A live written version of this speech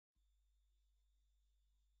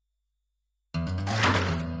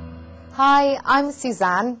Hi, I'm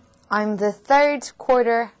Suzanne. I'm the third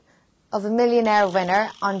quarter of a Millionaire winner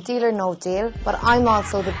on Deal or No Deal, but I'm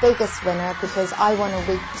also the biggest winner because I won a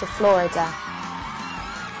week to Florida.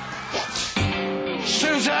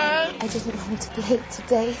 Suzanne! I didn't want to be late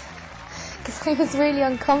today because I was really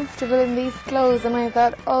uncomfortable in these clothes and I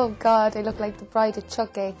thought, oh God, I look like the bride of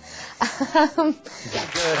Chucky. Good,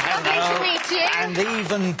 hello. to meet you. And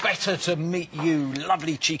even better to meet you,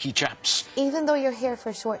 lovely cheeky chaps. Even though you're here for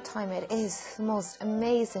a short time, it is the most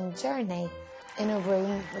amazing journey in a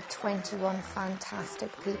room with 21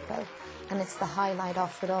 fantastic people. And it's the highlight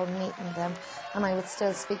of it all, meeting them. And I would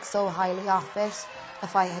still speak so highly of it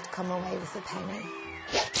if I had come away with a penny.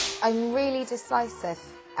 I'm really decisive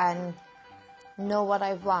and know what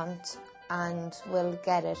I want and will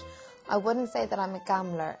get it. I wouldn't say that I'm a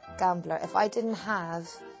gambler. If I didn't have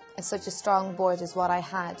such a strong board as what I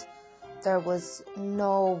had, there was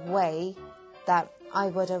no way that I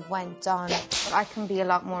would have went on. But I can be a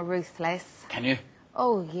lot more ruthless. Can you?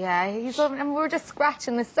 Oh yeah, and we're just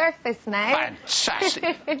scratching the surface now.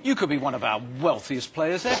 Fantastic. You could be one of our wealthiest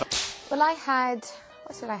players ever. Well, I had,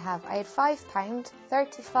 what did I have? I had £5,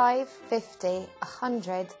 35, 50,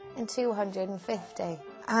 100 and 250.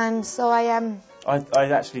 And so I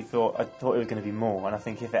I actually thought it was going to be more, and I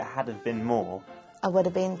think if it had have been more, I would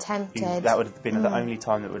have been tempted. That would have been the only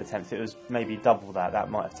time that would have tempted. If it was maybe double that, that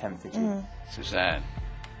might have tempted you. Suzanne,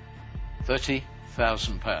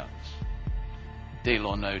 £30,000. Deal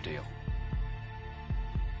or no deal?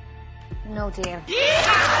 No deal. Yeah.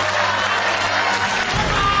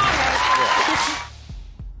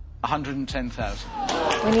 110,000.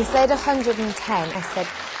 When you said 110, I said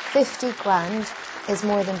 50 grand is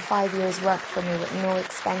more than 5 years' work for me with no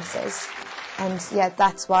expenses. And yeah,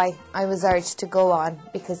 that's why I was urged to go on,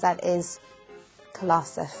 because that is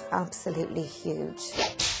colossal, absolutely huge.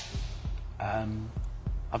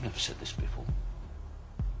 I've never said this before.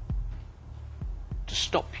 To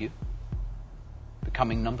stop you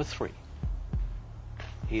becoming number 3,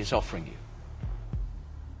 he is offering you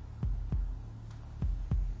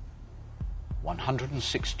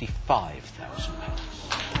 £165,000.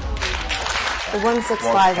 The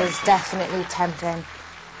 165 is definitely tempting,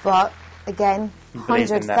 but again,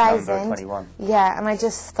 100,000. Yeah, and I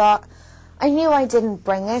just thought, I knew I didn't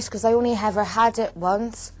bring it because I only ever had it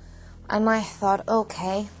once, and I thought,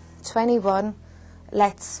 okay, 21,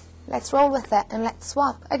 let's roll with it and let's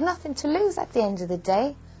swap. I had nothing to lose at the end of the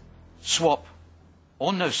day. Swap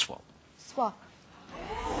or no swap? Swap.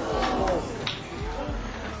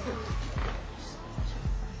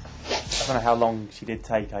 I don't know how long she did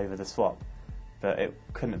take over the swap, but it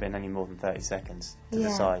couldn't have been any more than 30 seconds to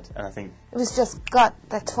decide, and I think it was just gut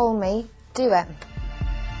that told me, do it.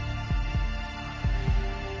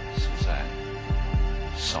 Suzanne,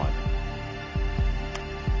 Simon,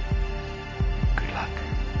 good luck.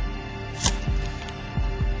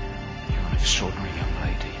 You're an extraordinary young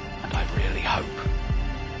lady, and I really hope,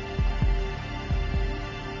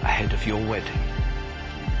 ahead of your wedding,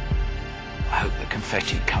 I hope the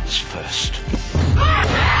confetti comes first.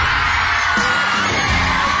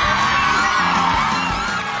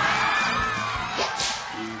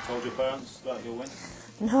 You told your parents about your win?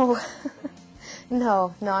 No,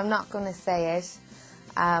 no, I'm not going to say it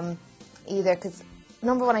either, because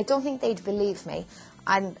number one, I don't think they'd believe me.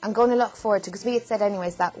 And I'm going to look forward to, because we had said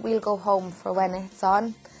anyways that we'll go home for when it's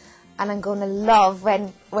on, and I'm going to love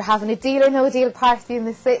when we're having a Deal or No Deal party in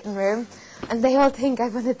the sitting room and they all think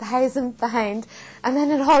I've won £1,000 and then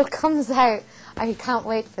it all comes out. I can't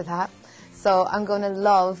wait for that. So I'm going to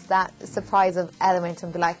love that surprise of element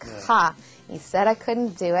and be like, ha, you said I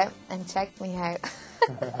couldn't do it and check me out.